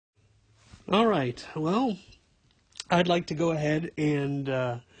All right. Well, I'd like to go ahead and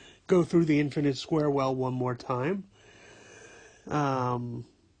go through the infinite square well one more time. Um,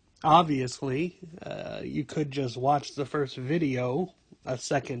 Obviously, you could just watch the first video a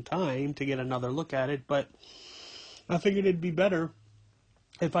second time to get another look at it, but I figured it'd be better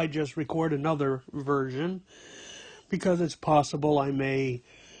if I just record another version because it's possible I may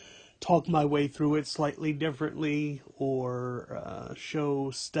talk my way through it slightly differently or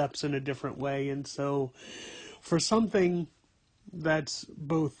show steps in a different way. And so, for something that's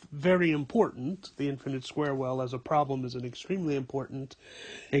both very important, the infinite square well as a problem is an extremely important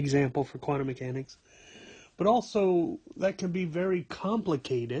example for quantum mechanics, but also that can be very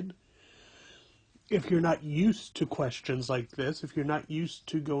complicated if you're not used to questions like this, if you're not used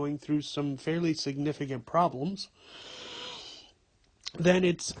to going through some fairly significant problems. Then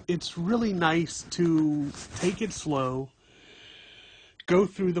it's really nice to take it slow, go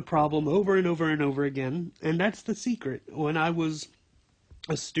through the problem over and over and over again, and that's the secret. When I was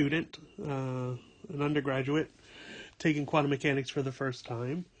a student, an undergraduate, taking quantum mechanics for the first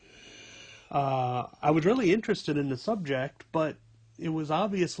time, I was really interested in the subject, but it was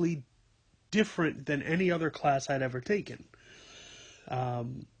obviously different than any other class I'd ever taken.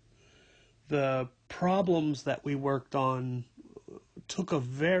 The problems that we worked on took a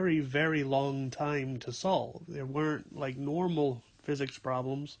very, very long time to solve. They weren't like normal physics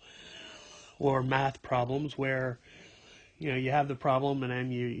problems or math problems where you have the problem and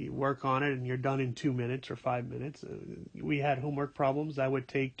then you work on it and you're done in 2 minutes or 5 minutes. We had homework problems that would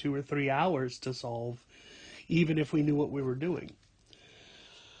take 2 or 3 hours to solve, even if we knew what we were doing.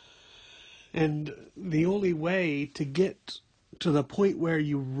 And the only way to get to the point where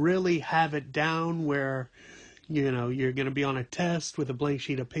you really have it down, where you're going to be on a test with a blank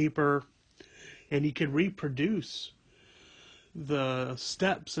sheet of paper and you can reproduce the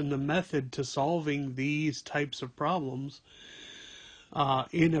steps and the method to solving these types of problems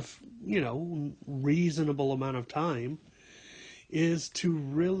in a reasonable amount of time, is to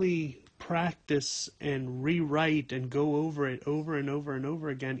really practice and rewrite and go over it over and over and over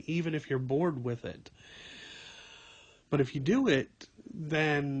again, even if you're bored with it. But if you do it,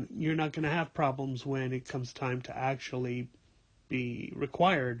 then you're not going to have problems when it comes time to actually be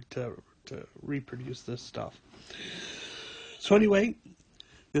required to reproduce this stuff. So anyway,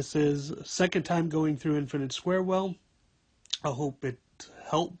 this is second time going through infinite square well. I hope it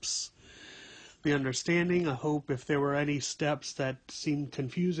helps the understanding. I hope if there were any steps that seemed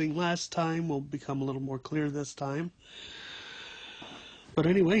confusing last time will become a little more clear this time. But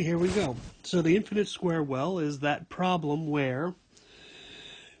anyway, here we go. So the infinite square well is that problem where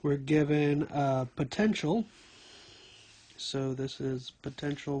we're given a potential. So this is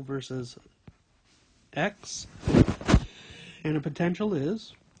potential versus x. And a potential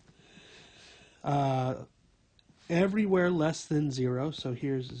is everywhere less than 0. So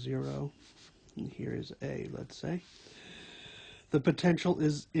here's 0, and here is a, let's say. The potential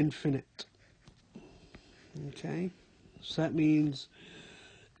is infinite. Okay? So that means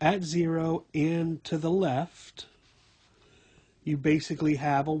at 0 and to the left, you basically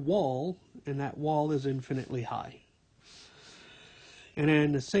have a wall, and that wall is infinitely high. And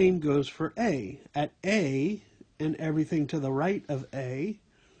then the same goes for A. At A and everything to the right of A,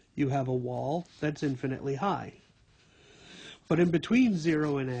 you have a wall that's infinitely high. But in between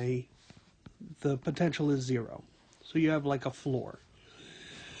 0 and A, the potential is 0. So you have like a floor.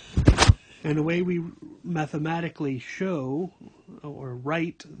 And the way we mathematically show or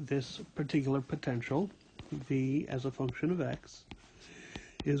write this particular potential, V as a function of x,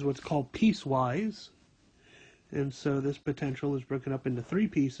 is what's called piecewise. And so this potential is broken up into 3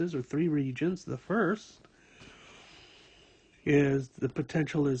 pieces or 3 regions. The first is the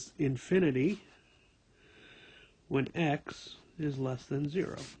potential is infinity when x is less than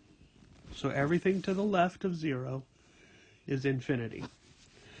 0. So everything to the left of 0 is infinity.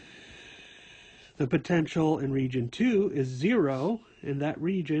 The potential in region 2 is 0, and that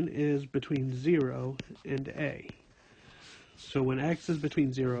region is between 0 and A. So when x is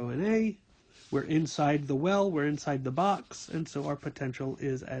between 0 and A, we're inside the well, we're inside the box, and so our potential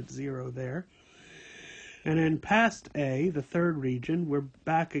is at 0 there. And then past A, the third region, we're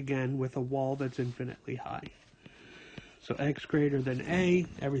back again with a wall that's infinitely high. So x greater than A,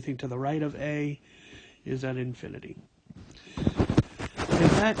 everything to the right of A, is at infinity. And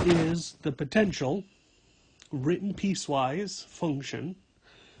that is the potential written piecewise function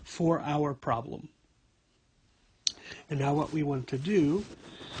for our problem. And now what we want to do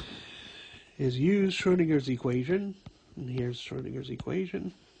is use Schrodinger's equation, and here's Schrodinger's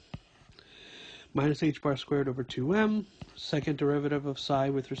equation, minus h bar squared over 2m, second derivative of psi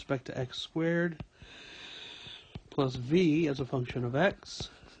with respect to x squared, plus v as a function of x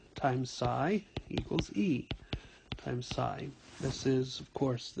times psi equals e times psi. This is, of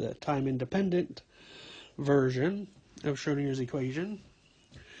course, the time-independent version of Schrödinger's equation.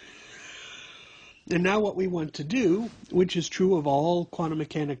 And now what we want to do, which is true of all quantum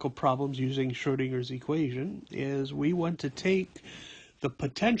mechanical problems using Schrödinger's equation, is we want to take the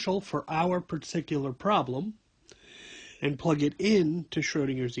potential for our particular problem and plug it into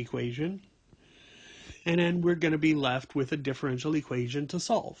Schrödinger's equation, and then we're going to be left with a differential equation to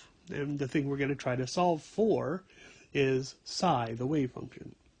solve. And the thing we're going to try to solve for is psi, the wave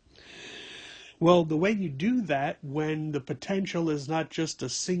function. Well, the way you do that when the potential is not just a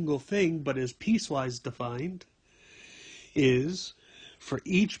single thing but is piecewise defined is for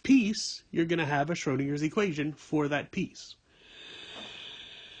each piece you're going to have a Schrödinger's equation for that piece.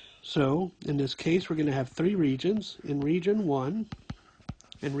 So in this case we're going to have three regions. In region 1,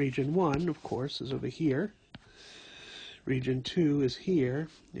 and region 1 of course is over here, region 2 is here,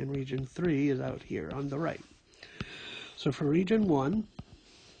 and region 3 is out here on the right. So for region 1,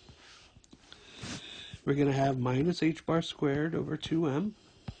 we're going to have minus h bar squared over 2m,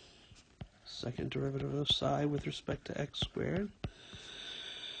 second derivative of psi with respect to x squared.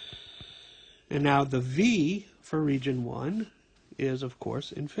 And now the v for region 1 is, of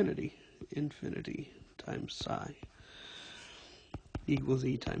course, infinity. Infinity times psi equals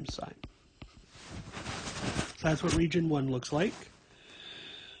e times psi. So that's what region 1 looks like.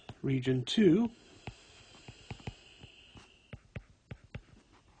 Region 2,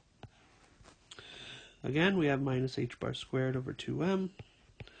 again, we have minus h bar squared over 2m,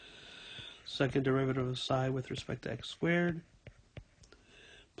 second derivative of psi with respect to x squared,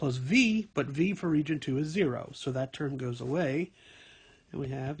 plus v, but v for region 2 is 0, so that term goes away, and we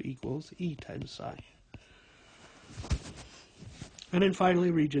have equals e times psi. And then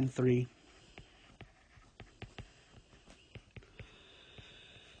finally, region 3.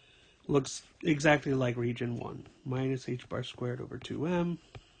 Looks exactly like region 1. Minus h bar squared over 2m,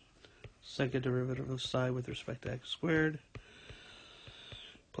 second derivative of psi with respect to x squared,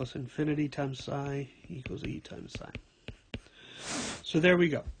 plus infinity times psi equals e times psi. So there we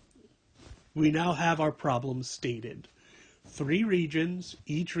go. We now have our problem stated. Three regions,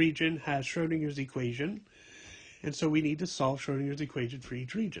 each region has Schrödinger's equation, and so we need to solve Schrödinger's equation for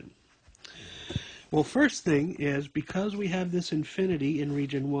each region. Well, first thing is, because we have this infinity in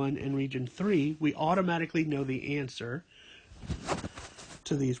region 1 and region 3, we automatically know the answer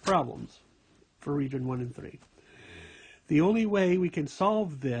to these problems for region 1 and 3. The only way we can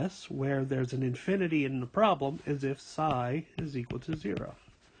solve this, where there's an infinity in the problem, is if psi is equal to 0.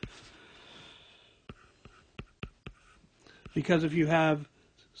 Because if you have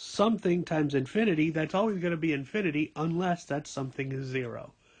something times infinity, that's always going to be infinity unless that something is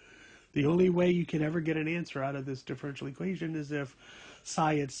 0. The only way you can ever get an answer out of this differential equation is if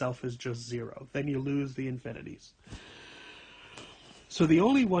psi itself is just 0. Then you lose the infinities. So the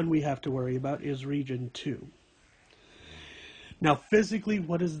only one we have to worry about is region 2. Now physically,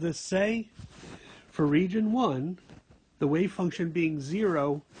 what does this say? For region 1, the wave function being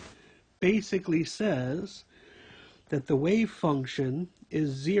 0 basically says that the wave function is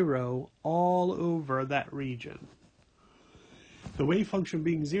 0 all over that region. The wave function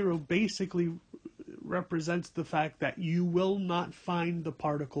being 0 basically represents the fact that you will not find the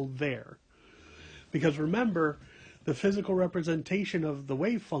particle there. Because remember, the physical representation of the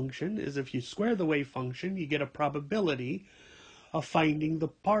wave function is if you square the wave function, you get a probability of finding the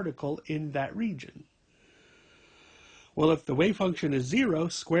particle in that region. Well, if the wave function is 0,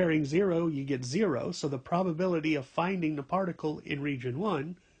 squaring 0, you get 0, so the probability of finding the particle in region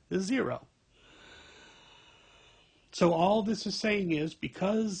 1 is 0. So all this is saying is,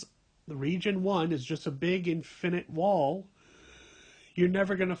 because the region 1 is just a big infinite wall, you're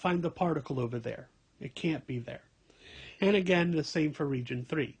never going to find the particle over there. It can't be there. And again, the same for region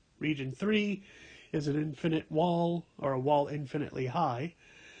 3. Region 3 is an infinite wall, or a wall infinitely high.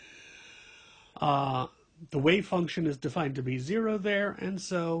 The wave function is defined to be 0 there, and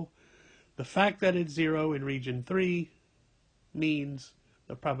so the fact that it's 0 in region 3 means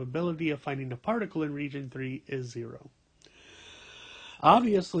the probability of finding the particle in region 3 is 0.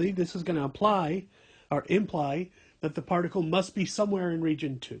 Obviously, this is going to apply or imply that the particle must be somewhere in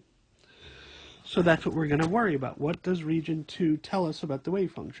region 2. So that's what we're going to worry about. What does region 2 tell us about the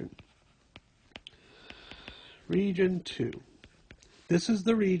wave function? Region 2. This is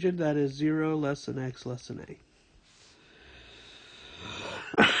the region that is 0 less than x less than a.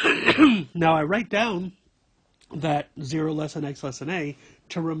 Now I write down that 0 less than x less than a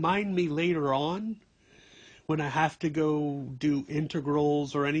to remind me later on when I have to go do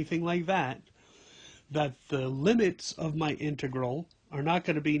integrals or anything like that, that the limits of my integral are not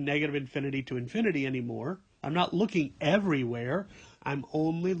going to be negative infinity to infinity anymore. I'm not looking everywhere. I'm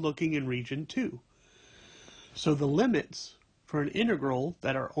only looking in region 2. So the limits for an integral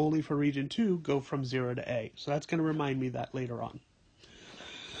that are only for region 2 go from 0 to a. So that's going to remind me that later on.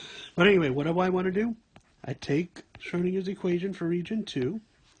 But anyway, what do I want to do? I take Schrodinger's equation for region 2,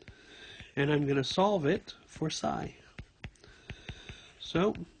 and I'm going to solve it for psi.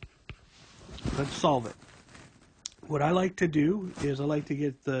 So let's solve it. What I like to do is I like to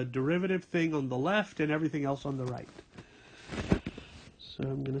get the derivative thing on the left and everything else on the right. So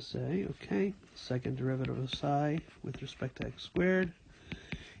I'm going to say, okay, second derivative of psi with respect to x squared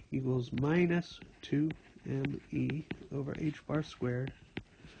equals minus 2me over h bar squared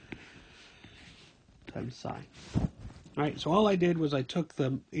times psi. All right, so all I did was I took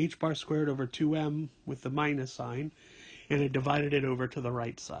the h bar squared over 2m with the minus sign, and I divided it over to the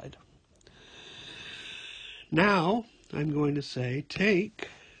right side. Now, I'm going to say, take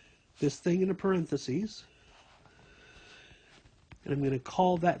this thing in a parentheses, and I'm going to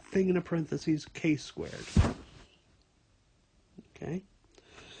call that thing in a parentheses k squared. Okay?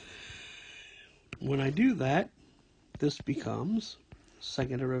 When I do that, this becomes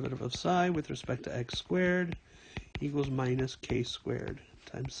second derivative of psi with respect to x squared equals minus k squared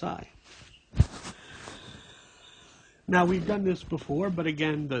times psi. Now, we've done this before, but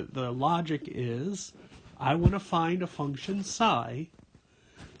again, the logic is I want to find a function psi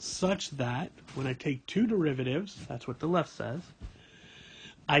such that when I take two derivatives, that's what the left says,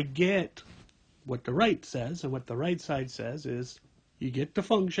 I get what the right says, and what the right side says is you get the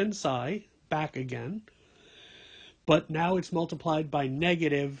function psi back again, but now it's multiplied by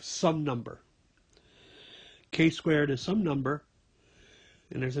negative some number. K squared is some number,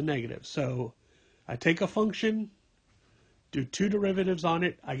 and there's a negative. So I take a function, do two derivatives on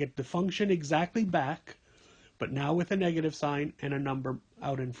it, I get the function exactly back, but now with a negative sign and a number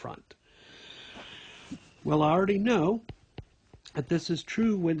out in front. Well, I already know that this is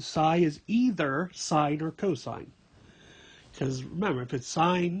true when psi is either sine or cosine. Because remember, if it's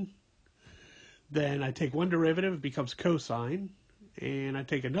sine, then I take one derivative, it becomes cosine, and I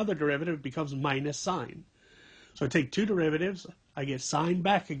take another derivative, it becomes minus sine. So I take two derivatives, I get sine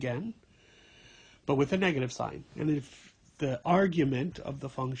back again, but with a negative sign. And if the argument of the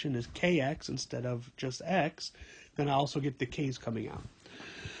function is kx instead of just x, then I also get the k's coming out.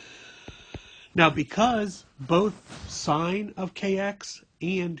 Now, because both sine of kx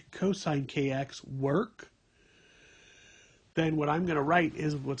and cosine kx work, then what I'm going to write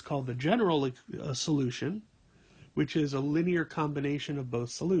is what's called the general solution, which is a linear combination of both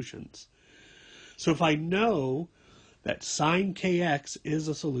solutions. So if I know that sine kx is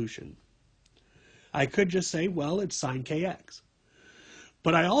a solution, I could just say, well, it's sine kx.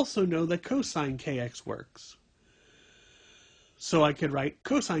 But I also know that cosine kx works. So I could write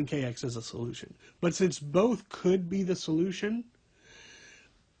cosine kx as a solution. But since both could be the solution,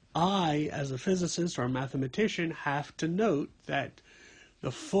 I, as a physicist or a mathematician, have to note that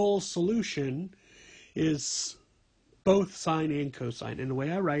the full solution is both sine and cosine. And the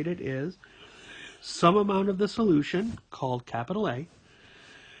way I write it is some amount of the solution, called capital A,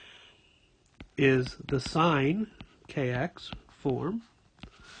 is the sine kx form,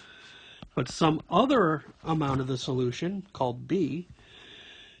 but some other amount of the solution, called B,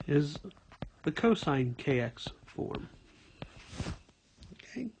 is the cosine kx form.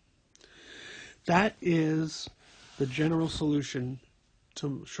 Okay? That is the general solution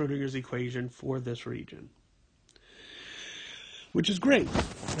to Schrodinger's equation for this region, which is great.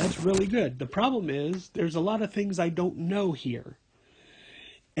 That's really good. The problem is there's a lot of things I don't know here.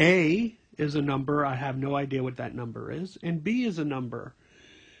 A is a number, I have no idea what that number is, and B is a number,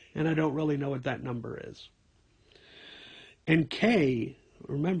 and I don't really know what that number is. And K,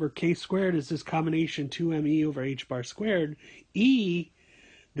 remember, K squared is this combination 2me over h bar squared. E,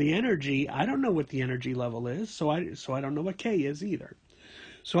 the energy, I don't know what the energy level is, so I don't know what K is either.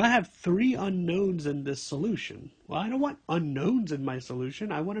 So I have three unknowns in this solution. Well, I don't want unknowns in my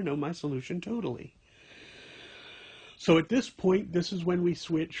solution. I want to know my solution totally. So at this point, this is when we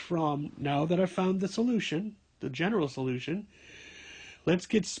switch from, now that I've found the solution, the general solution, let's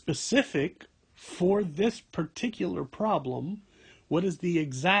get specific for this particular problem. What is the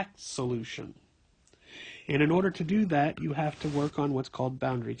exact solution? And in order to do that, you have to work on what's called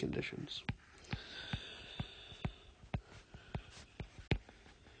boundary conditions.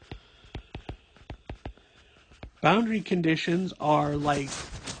 Boundary conditions are like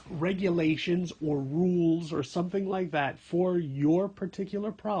regulations or rules or something like that for your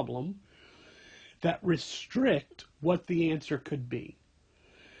particular problem that restrict what the answer could be.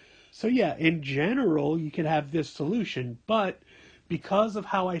 So yeah, in general, you could have this solution, but because of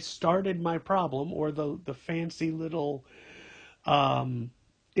how I started my problem or the fancy little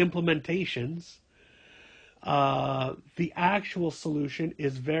implementations, the actual solution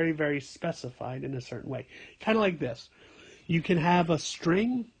is very, very specified in a certain way. Kind of like this. You can have a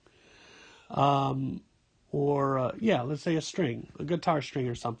string, let's say a string, a guitar string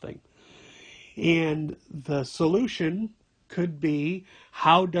or something. And the solution could be,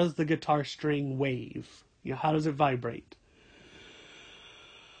 how does the guitar string wave? How does it vibrate?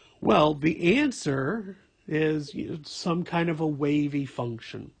 Well, the answer is some kind of a wavy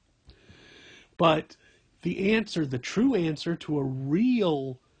function. But the true answer to a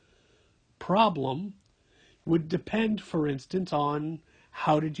real problem would depend, for instance, on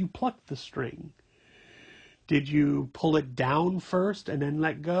how did you pluck the string? Did you pull it down first and then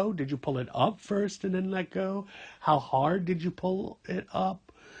let go? Did you pull it up first and then let go? How hard did you pull it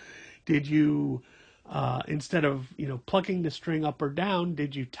up? Did you, instead of, plucking the string up or down,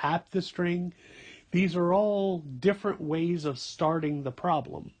 did you tap the string? These are all different ways of starting the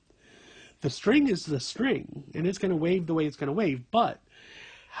problem. The string is the string, and it's going to wave the way it's going to wave, but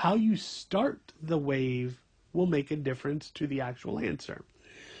how you start the wave will make a difference to the actual answer.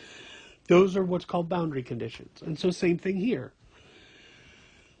 Those are what's called boundary conditions. And so same thing here.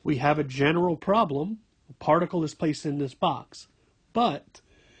 We have a general problem. A particle is placed in this box. But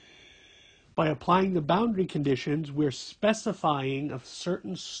by applying the boundary conditions, we're specifying a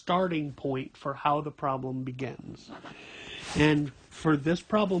certain starting point for how the problem begins. And for this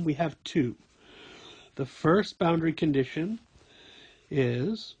problem, we have two. The first boundary condition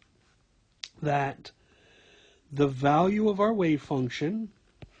is that the value of our wave function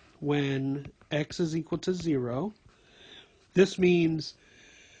when x is equal to 0, this means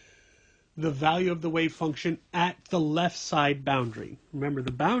the value of the wave function at the left side boundary. Remember,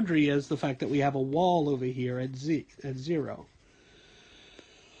 the boundary is the fact that we have a wall over here at 0.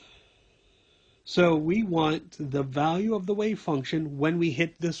 So we want the value of the wave function when we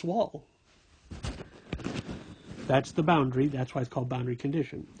hit this wall. That's the boundary. That's why it's called boundary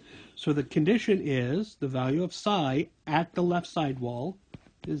condition. So the condition is the value of psi at the left side wall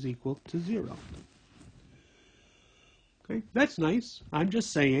is equal to 0. Okay, that's nice. I'm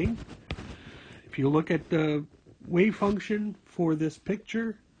just saying, if you look at the wave function for this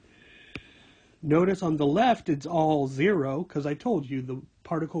picture, notice on the left it's all 0, because I told you the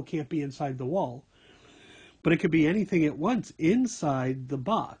particle can't be inside the wall. But it could be anything at once inside the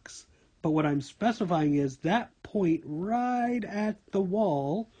box. But what I'm specifying is that point right at the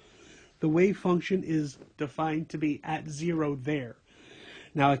wall, the wave function is defined to be at 0 there.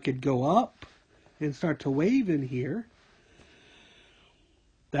 Now it could go up and start to wave in here.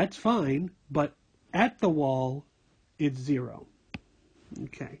 That's fine, but at the wall, it's 0.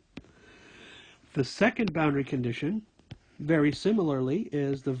 Okay. The second boundary condition, very similarly,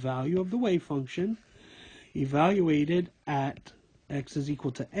 is the value of the wave function evaluated at x is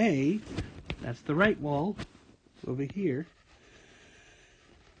equal to a, that's the right wall, over here.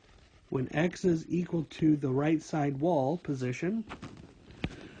 When x is equal to the right side wall position,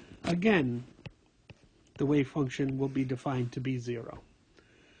 again, the wave function will be defined to be 0.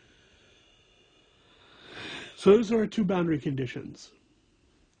 So those are our two boundary conditions.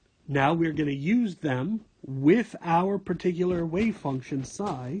 Now we're going to use them with our particular wave function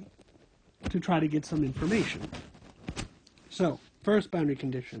psi to try to get some information. So, first boundary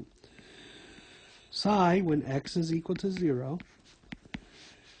condition. Psi, when x is equal to 0,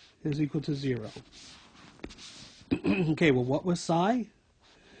 is equal to 0. Okay, well, what was psi?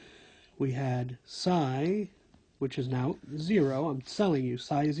 We had psi, which is now 0. I'm telling you,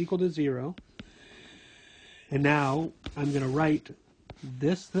 psi is equal to 0. And now I'm going to write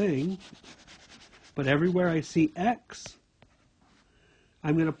this thing, but everywhere I see x,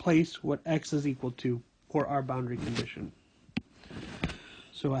 I'm going to place what x is equal to for our boundary condition.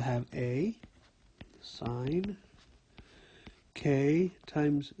 So I have a sine k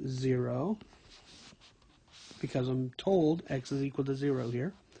times 0, because I'm told x is equal to 0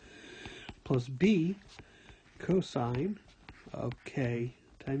 here, plus b cosine of k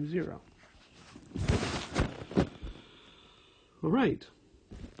times 0. All right.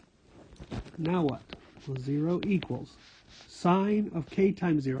 Now what? Well, 0 equals sine of k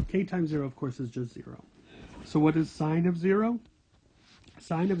times 0. K times 0, of course, is just 0. So what is sine of 0?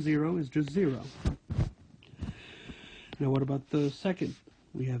 Sine of 0 is just 0. Now what about the second?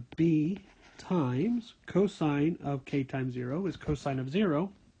 We have b times cosine of k times 0 is cosine of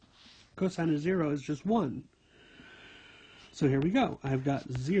 0. cosine of 0 is just 1. So here we go. I've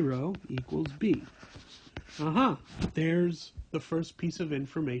got 0 equals b. There's the first piece of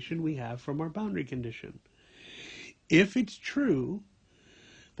information we have from our boundary condition. If it's true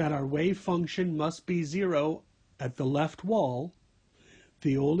that our wave function must be 0 at the left wall,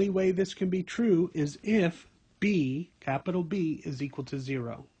 the only way this can be true is if b, capital B, is equal to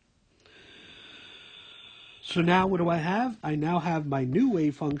 0. So now what do I have? I now have my new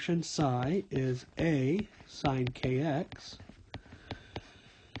wave function, psi, is a sine kx.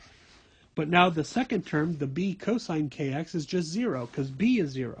 But now the second term, the b cosine kx, is just 0, because b is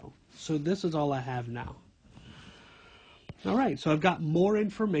 0. So this is all I have now. All right, so I've got more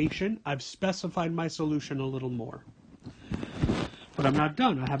information. I've specified my solution a little more. But I'm not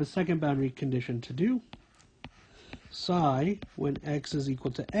done. I have a second boundary condition to do. Psi, when x is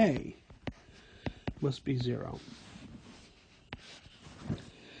equal to a, must be 0.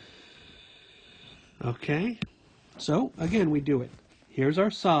 Okay, so again we do it. Here's our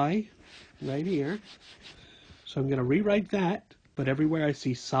psi right here. So I'm going to rewrite that, but everywhere I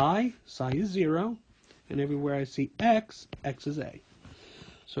see psi, psi is 0, and everywhere I see x, x is a.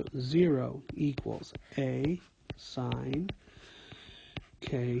 So 0 equals a sine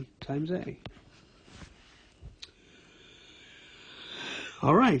k times a.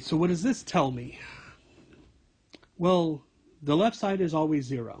 All right, so what does this tell me? Well, the left side is always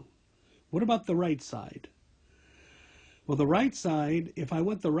 0. What about the right side? Well, the right side, if I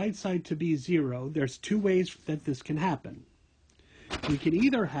want the right side to be 0, there's two ways that this can happen. We can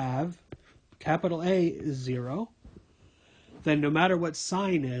either have capital A is 0, then no matter what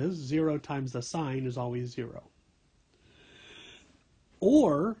sign is, 0 times the sign is always 0.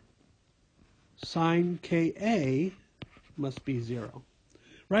 Or sine Ka must be 0,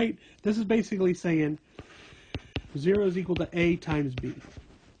 right? This is basically saying 0 is equal to A times B,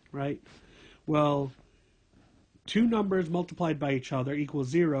 right? Well, two numbers multiplied by each other equals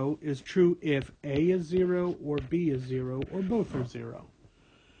 0 is true if A is 0 or B is 0 or both are 0.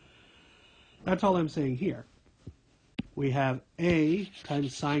 That's all I'm saying here. We have A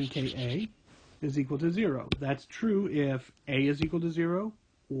times sine Ka is equal to 0. That's true if A is equal to 0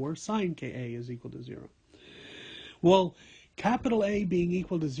 or sine Ka is equal to 0. Well, capital A being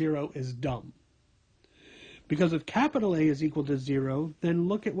equal to 0 is dumb. Because if capital A is equal to 0, then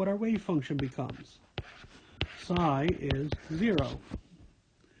look at what our wave function becomes. Psi is 0.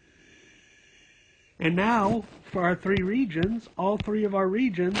 And now, for our three regions, all three of our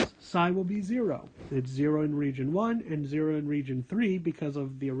regions, psi will be 0. It's 0 in region 1 and 0 in region 3 because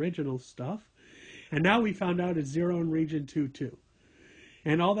of the original stuff. And now we found out it's 0 in region 2 too.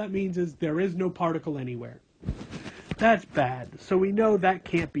 And all that means is there is no particle anywhere. That's bad. So we know that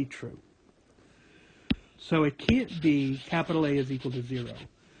can't be true. So it can't be capital A is equal to 0.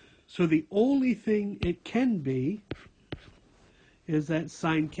 So the only thing it can be is that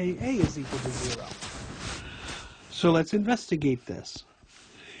sine Ka is equal to 0. So let's investigate this.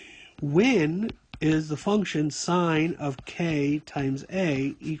 When is the function sine of k times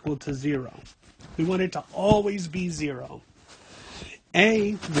a equal to 0? We want it to always be 0.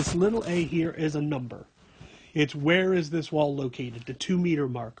 A, this little a here, is a number. It's where is this wall located, the 2 meter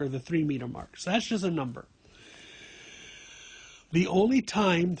mark or the 3 meter mark. So that's just a number. The only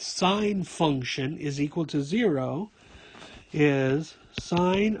time sine function is equal to 0 is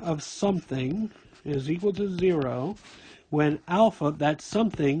sine of something is equal to 0 when alpha, that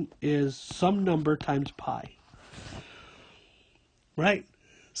something, is some number times pi. Right?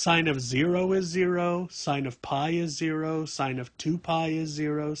 Sine of 0 is 0, sine of pi is 0, sine of 2 pi is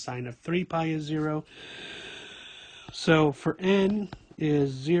 0, sine of 3 pi is 0. So for n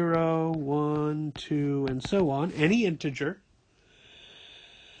is 0, 1, 2, and so on, any integer,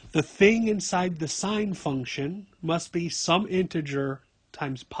 the thing inside the sine function must be some integer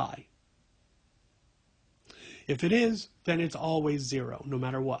times pi. If it is, then it's always 0, no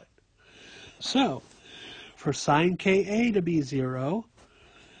matter what. So, for sine Ka to be 0,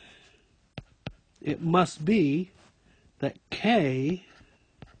 it must be that k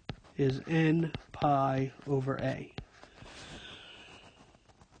is n pi over a.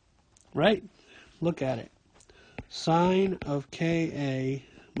 Right? Look at it. Sine of Ka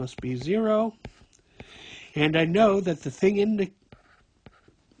must be 0. And I know that the thing in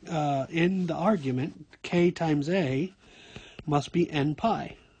the argument, k times a, must be n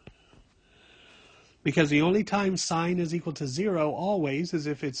pi. Because the only time sine is equal to 0 always is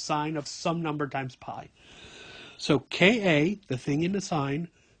if it's sine of some number times pi. So Ka, the thing in the sine,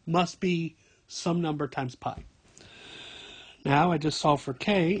 must be some number times pi. Now I just solve for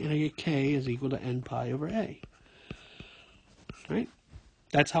k, and I get k is equal to n pi over a. Right?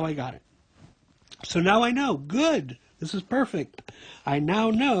 That's how I got it. So now I know. Good. This is perfect. I now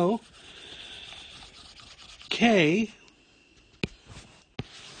know K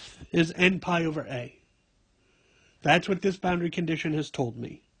is n pi over A. That's what this boundary condition has told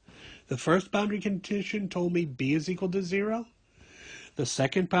me. The first boundary condition told me B is equal to 0. The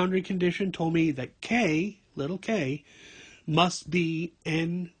second boundary condition told me that K, little k, must be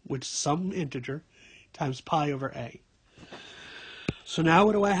n, which is some integer, times pi over A. So now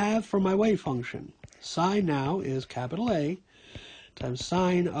what do I have for my wave function? Sine now is capital A times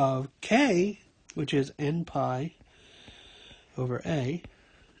sine of K, which is n pi over A,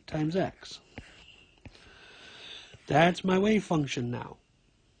 times x. That's my wave function now.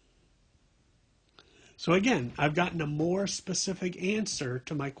 So again, I've gotten a more specific answer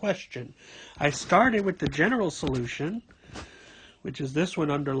to my question. I started with the general solution, which is this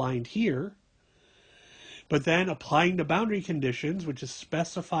one underlined here, but then applying the boundary conditions, which is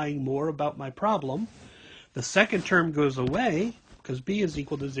specifying more about my problem. The second term goes away, because b is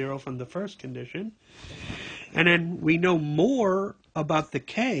equal to 0 from the first condition. And then we know more about the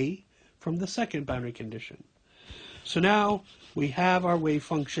k from the second boundary condition. So now we have our wave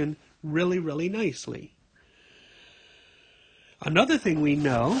function really, really nicely. Another thing we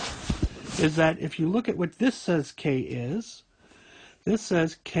know is that if you look at what this says k is, this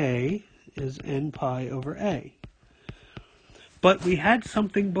says k is n pi over A. But we had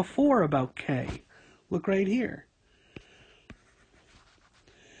something before about k. Look right here.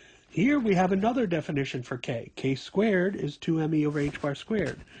 Here we have another definition for k. K squared is 2me over h bar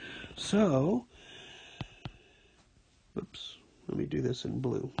squared. So, oops, let me do this in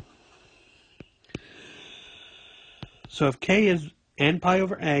blue. So if k is n pi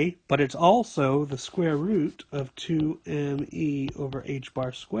over A, but it's also the square root of 2me over h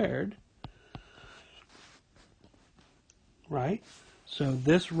bar squared, right? So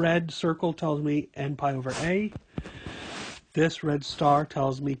this red circle tells me n pi over A. This red star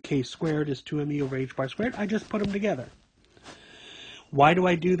tells me k squared is 2me over h bar squared. I just put them together. Why do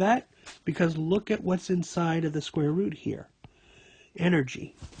I do that? Because look at what's inside of the square root here.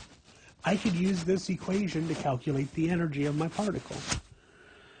 Energy. I could use this equation to calculate the energy of my particle.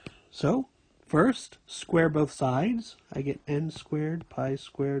 So, first, square both sides. I get n squared pi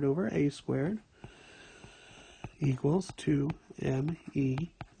squared over a squared equals 2me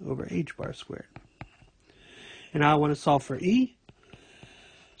over h bar squared. And now I want to solve for E.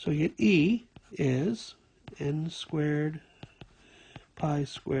 So you get E is n squared pi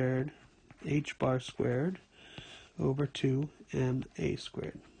squared h bar squared over 2ma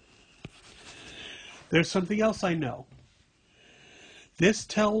squared. There's something else I know. This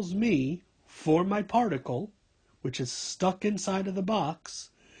tells me, for my particle, which is stuck inside of the box,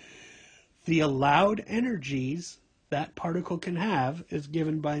 the allowed energies that particle can have is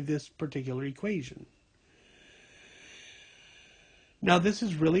given by this particular equation. Now this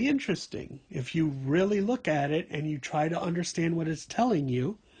is really interesting. If you really look at it and you try to understand what it's telling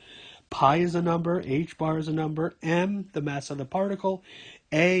you, pi is a number, h bar is a number, m, the mass of the particle,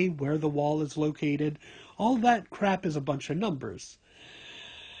 a, where the wall is located, all that crap is a bunch of numbers.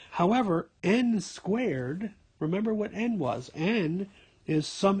 However, n squared, remember what n was. N is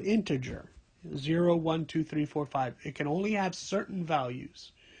some integer, 0, 1, 2, 3, 4, 5. It can only have certain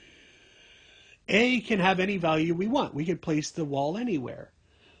values. A can have any value we want. We could place the wall anywhere.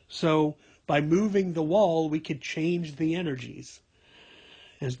 So by moving the wall, we could change the energies.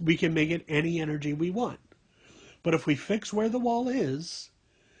 And we can make it any energy we want. But if we fix where the wall is,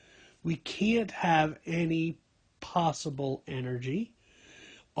 we can't have any possible energy.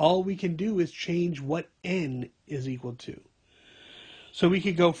 All we can do is change what n is equal to. So we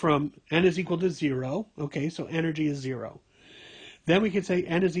could go from n is equal to 0. Okay, so energy is 0. Then we could say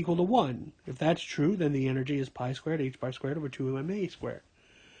n is equal to 1. If that's true, then the energy is pi squared h bar squared over 2ma squared.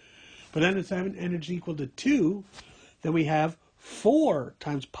 But then if n is equal to 2, then we have 4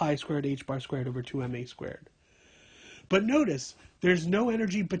 times pi squared h bar squared over 2ma squared. But notice, there's no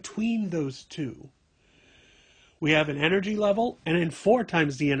energy between those two. We have an energy level and then 4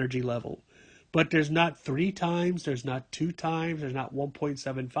 times the energy level. But there's not 3 times, there's not 2 times, there's not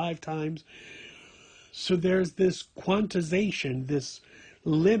 1.75 times. So there's this quantization, this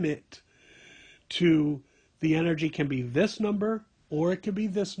limit to the energy can be this number, or it could be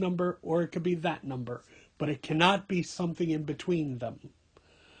this number, or it could be that number. But it cannot be something in between them.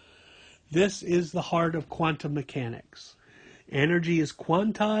 This is the heart of quantum mechanics. Energy is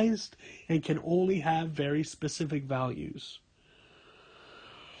quantized and can only have very specific values.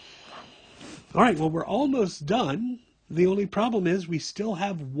 All right, well, we're almost done. The only problem is we still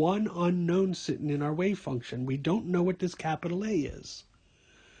have one unknown sitting in our wave function. We don't know what this capital A is.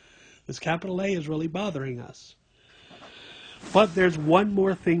 This capital A is really bothering us. But there's one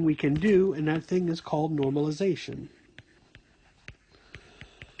more thing we can do, and that thing is called normalization.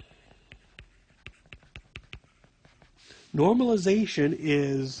 Normalization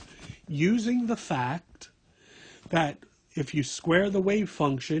is using the fact that if you square the wave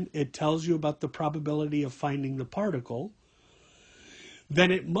function, it tells you about the probability of finding the particle. Then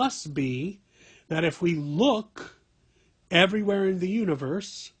it must be that if we look everywhere in the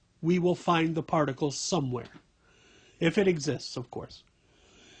universe, we will find the particle somewhere. If it exists, of course.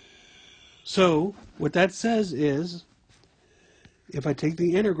 So, what that says is, if I take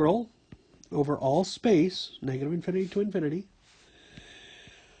the integral over all space, negative infinity to infinity,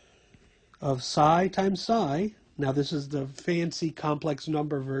 of psi times psi, now this is the fancy complex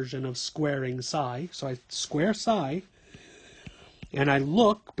number version of squaring psi, so I square psi, and I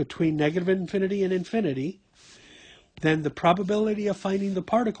look between negative infinity and infinity, then the probability of finding the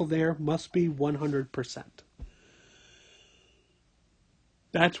particle there must be 100%.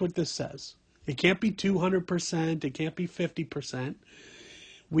 That's what this says. It can't be 200%, it can't be 50%.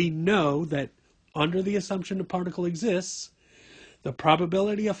 We know that under the assumption the particle exists, the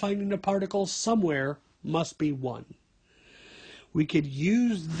probability of finding the particle somewhere must be 1. We could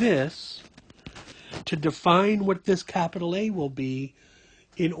use this to define what this capital A will be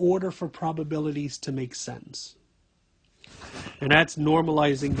in order for probabilities to make sense. And that's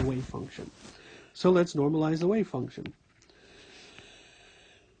normalizing the wave function. So let's normalize the wave function.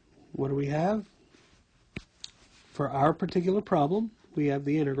 What do we have? For our particular problem, we have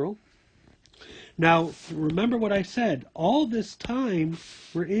the integral. Now, remember what I said. All this time,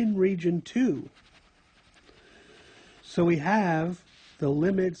 we're in region 2. So we have the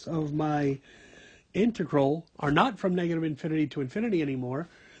limits of my integral are not from negative infinity to infinity anymore.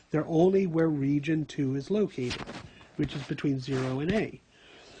 They're only where region 2 is located, which is between 0 and a.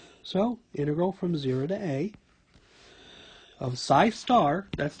 So, integral from 0 to a of psi star,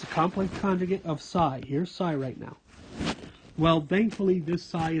 that's the complex conjugate of psi. Here's psi right now. Well, thankfully, this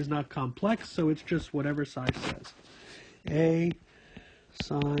psi is not complex, so it's just whatever psi says. A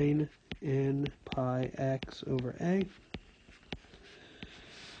sine n pi x over a.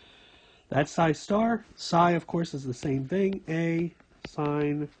 That's psi star. Psi, of course, is the same thing. A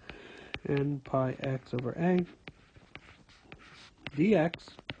sine n pi x over a dx.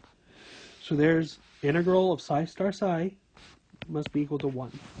 So there's integral of psi star psi must be equal to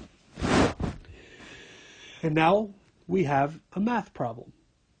 1. And now we have a math problem.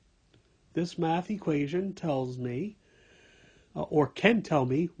 This math equation tells me, or can tell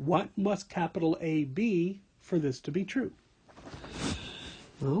me, what must capital A be for this to be true?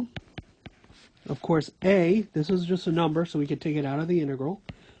 Well, of course, a, this is just a number, so we can take it out of the integral.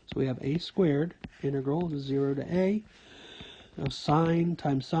 So we have a squared, integral of 0 to a, of sine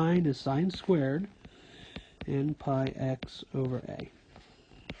times sine is sine squared, n pi x over a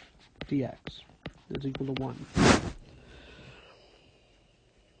dx is equal to 1.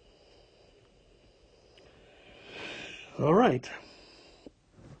 All right.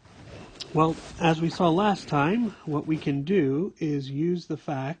 Well, as we saw last time, what we can do is use the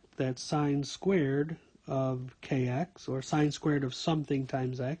fact that sine squared of kx, or sine squared of something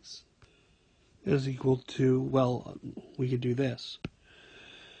times x, is equal to, well, we could do this.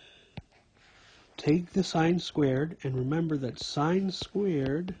 Take the sine squared, and remember that sine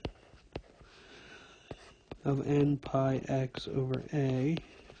squared of n pi x over a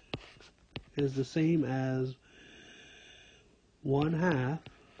is the same as 1/2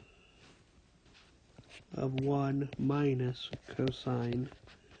 of 1 minus cosine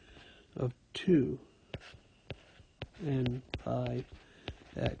of 2 n pi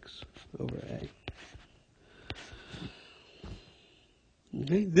x over a.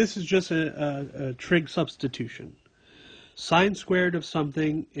 Okay, this is just a trig substitution. Sine squared of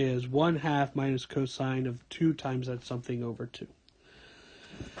something is 1/2 minus cosine of 2 times that something over 2.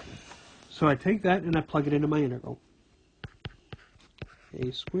 So I take that and I plug it into my integral.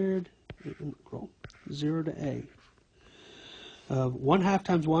 A squared integral 0 to a of 1/2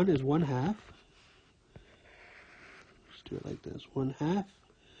 times 1 is 1/2. Let's do it like this. 1/2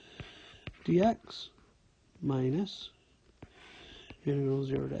 dx minus integral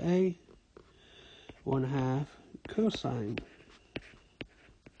 0 to a 1/2 cosine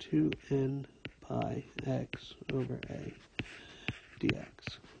 2n pi x over a dx.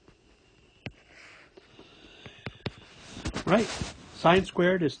 Right. Sine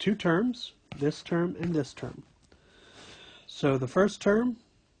squared is 2 terms, this term and this term. So the first term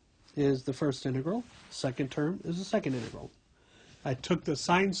is the first integral, second term is the second integral. I took the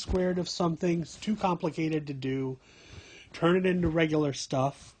sine squared of something, it's too complicated to do, turn it into regular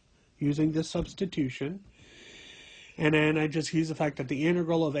stuff, using this substitution. And then I just use the fact that the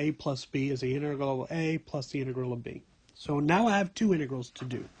integral of a plus b is the integral of a plus the integral of b. So now I have two integrals to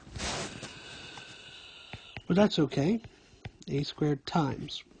do. But that's okay. A squared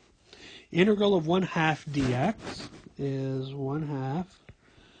times. Integral of 1/2 dx is 1/2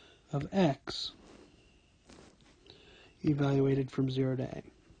 of x evaluated from 0 to a.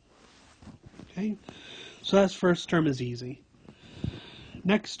 Okay, so that first term is easy.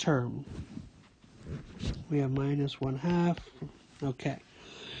 Next term, we have minus 1/2. Okay,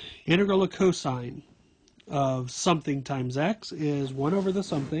 integral of cosine of something times x is 1 over the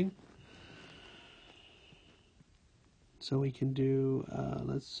something. So we can do,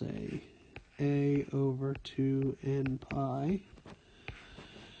 let's say, a over 2n pi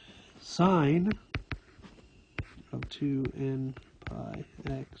sine of 2n pi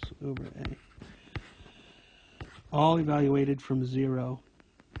x over a, all evaluated from 0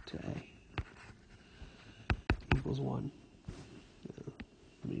 to a, equals 1.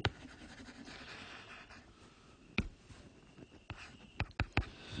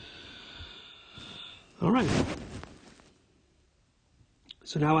 All right.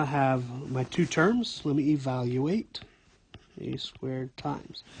 So now I have my two terms. Let me evaluate. A squared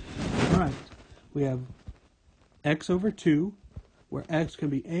times. All right. We have x over 2, where x can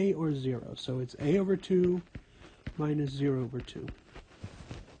be a or 0. So it's a over 2 minus 0 over 2.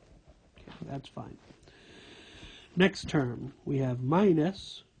 Okay, that's fine. Next term, we have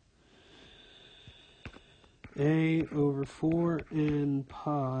minus a over 4n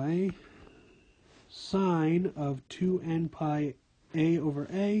pi sine of 2n pi a over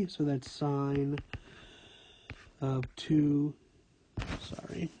a, so that's sine of 2n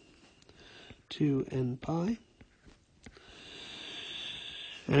pi.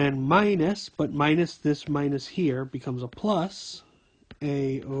 And then minus, but minus this minus here becomes a plus,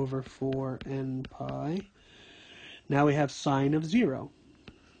 a over 4n pi. Now we have sine of 0.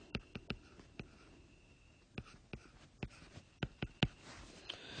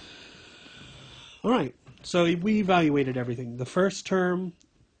 All right, so we evaluated everything. The first term,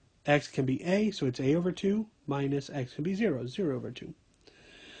 x can be a, so it's a over 2, minus x can be 0, 0 over 2.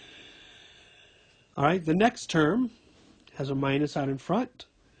 All right, the next term has a minus out in front.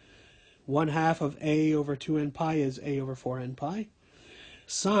 1/2 of a over 2n pi is a over 4n pi.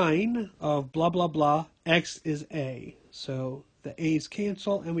 Sine of blah, blah, blah, x is a. So the a's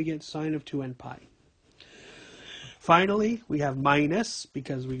cancel, and we get sine of 2n pi. Finally, we have minus,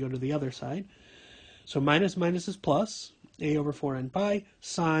 because we go to the other side. So minus minus is plus, a over 4n pi,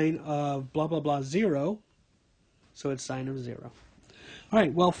 sine of blah, blah, blah, 0. So it's sine of 0. All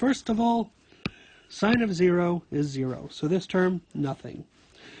right, well, first of all, sine of 0 is 0. So this term, nothing.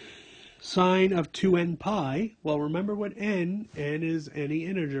 Sine of 2n pi, well, remember what n is any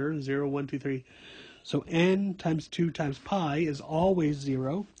integer, 0, 1, 2, 3. So n times 2 times pi is always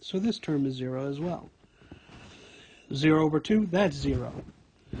 0. So this term is 0 as well. 0 over 2, that's 0.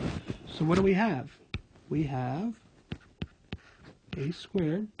 So what do we have? We have a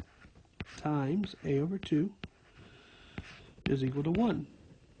squared times a over 2 is equal to 1.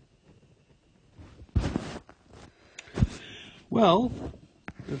 Well,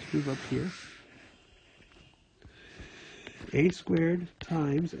 let's move up here. A squared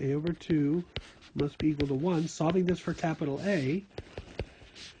times a over 2 must be equal to 1. Solving this for capital A,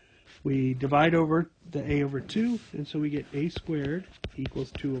 we divide over the a over 2, and so we get a squared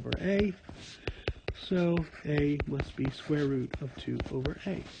equals 2 over a. So a must be square root of 2 over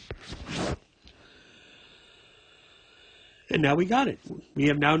a. And now we got it. We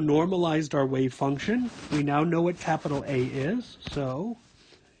have now normalized our wave function. We now know what capital A is. So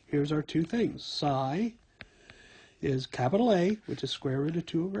here's our two things. Psi is capital A, which is square root of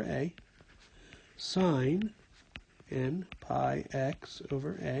 2 over a, sine n pi x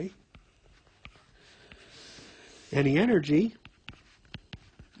over a. And the energy,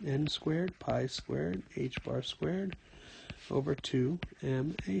 n squared pi squared h bar squared over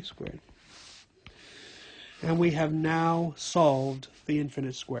 2ma squared. And we have now solved the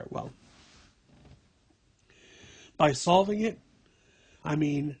infinite square. Well, by solving it, I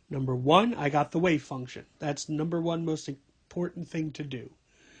mean, number one, I got the wave function. That's number one most important thing to do.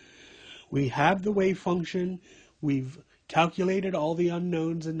 We have the wave function. We've calculated all the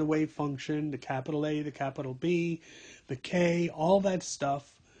unknowns in the wave function, the capital A, the capital B, the K, all that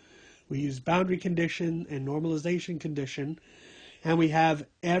stuff. We use boundary condition and normalization condition, and we have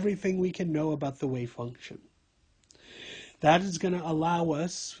everything we can know about the wave function. That is going to allow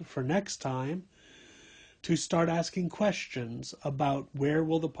us, for next time, to start asking questions about where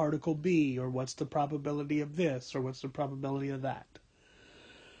will the particle be, or what's the probability of this, or what's the probability of that.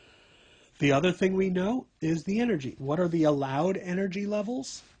 The other thing we know is the energy. What are the allowed energy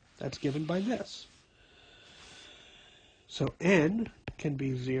levels? That's given by this. So N can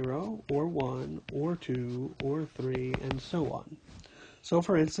be 0 or 1 or 2 or 3 and so on. So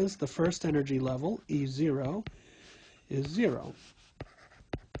for instance, the first energy level, E0, is 0.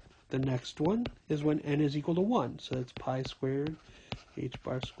 The next one is when N is equal to 1. So it's pi squared h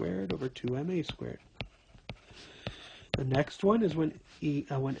bar squared over 2ma squared. The next one is when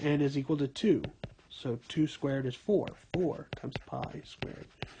N is equal to 2. So 2 squared is 4. 4 times pi squared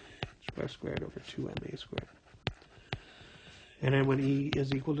h bar squared over 2ma squared. And then when E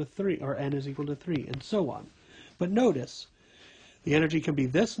is equal to 3, or N is equal to 3, and so on. But notice, the energy can be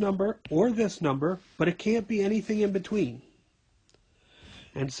this number or this number, but it can't be anything in between.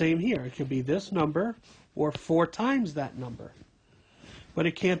 And same here, it can be this number or 4 times that number, but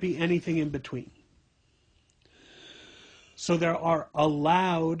it can't be anything in between. So there are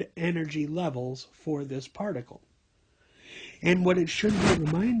allowed energy levels for this particle. And what it should be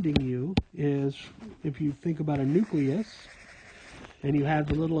reminding you is, if you think about a nucleus, and you have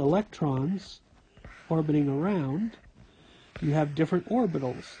the little electrons orbiting around, you have different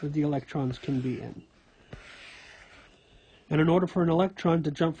orbitals that the electrons can be in. And in order for an electron to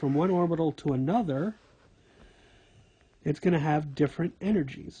jump from one orbital to another, it's going to have different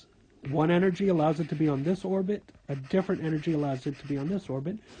energies. One energy allows it to be on this orbit, a different energy allows it to be on this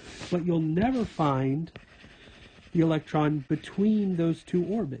orbit, but you'll never find the electron between those two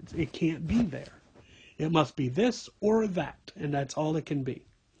orbits. It can't be there. It must be this or that, and that's all it can be.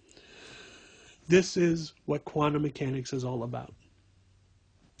 This is what quantum mechanics is all about.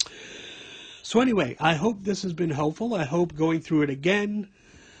 So anyway, I hope this has been helpful. I hope going through it again,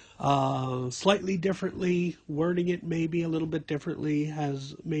 slightly differently, wording it maybe a little bit differently,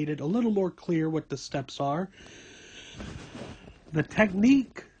 has made it a little more clear what the steps are. The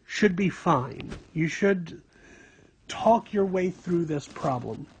technique should be fine. You should talk your way through this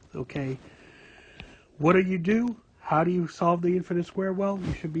problem, okay? What do? How do you solve the infinite square? Well,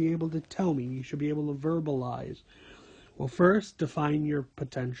 you should be able to tell me. You should be able to verbalize. Well, first, define your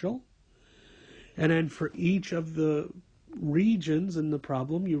potential. And then for each of the regions in the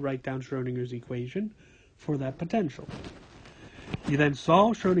problem, you write down Schrodinger's equation for that potential. You then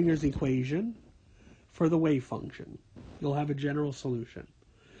solve Schrodinger's equation for the wave function. You'll have a general solution.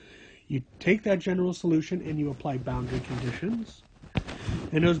 You take that general solution and you apply boundary conditions.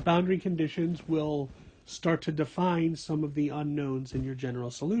 And those boundary conditions will start to define some of the unknowns in your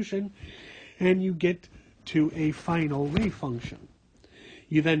general solution, and you get to a final wave function.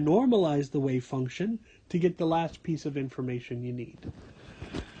 You then normalize the wave function to get the last piece of information you need.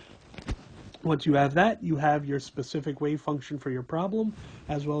 Once you have that, you have your specific wave function for your problem,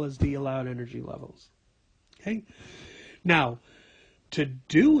 as well as the allowed energy levels. Okay? Now, to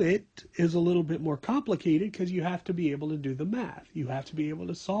do it is a little bit more complicated because you have to be able to do the math. You have to be able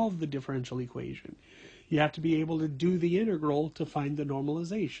to solve the differential equation. You have to be able to do the integral to find the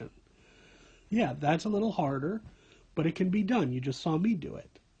normalization. Yeah, that's a little harder, but it can be done. You just saw me do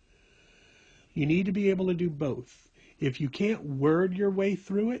it. You need to be able to do both. If you can't word your way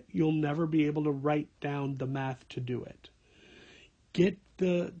through it, you'll never be able to write down the math to do it. Get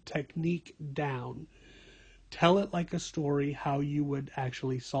the technique down. Tell it like a story how you would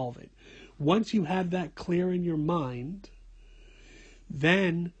actually solve it. Once you have that clear in your mind,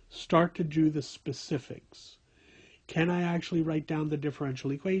 then start to do the specifics. Can I actually write down the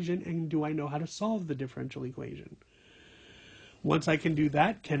differential equation, and do I know how to solve the differential equation? Once I can do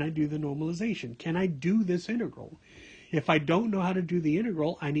that, can I do the normalization? Can I do this integral? If I don't know how to do the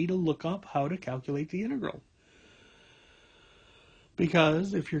integral, I need to look up how to calculate the integral.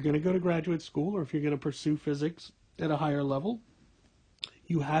 Because if you're going to go to graduate school, or if you're going to pursue physics at a higher level,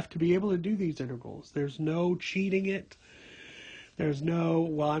 you have to be able to do these integrals. There's no cheating it. There's no,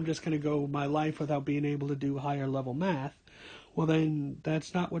 well, I'm just going to go my life without being able to do higher level math. Well, then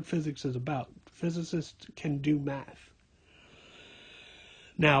that's not what physics is about. Physicists can do math.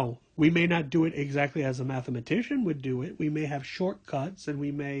 Now, we may not do it exactly as a mathematician would do it. We may have shortcuts, and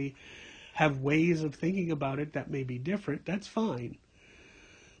we may have ways of thinking about it that may be different. That's fine.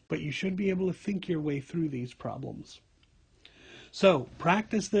 But you should be able to think your way through these problems. So,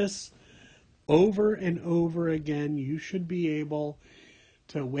 practice this over and over again. You should be able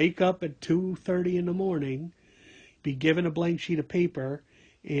to wake up at 2:30 in the morning, be given a blank sheet of paper,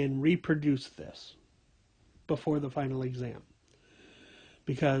 and reproduce this before the final exam.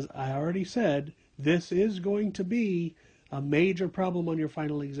 Because I already said this is going to be a major problem on your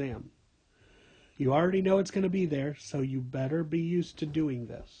final exam. You already know it's going to be there, so you better be used to doing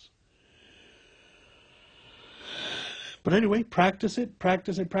this. But anyway, practice it,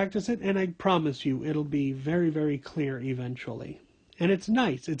 practice it, practice it, and I promise you it'll be very, very clear eventually. And it's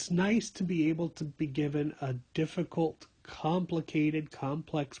nice. It's nice to be able to be given a difficult, complicated,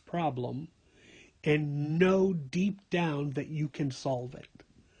 complex problem and know deep down that you can solve it.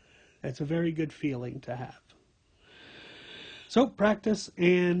 That's a very good feeling to have. So practice,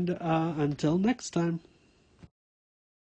 and until next time.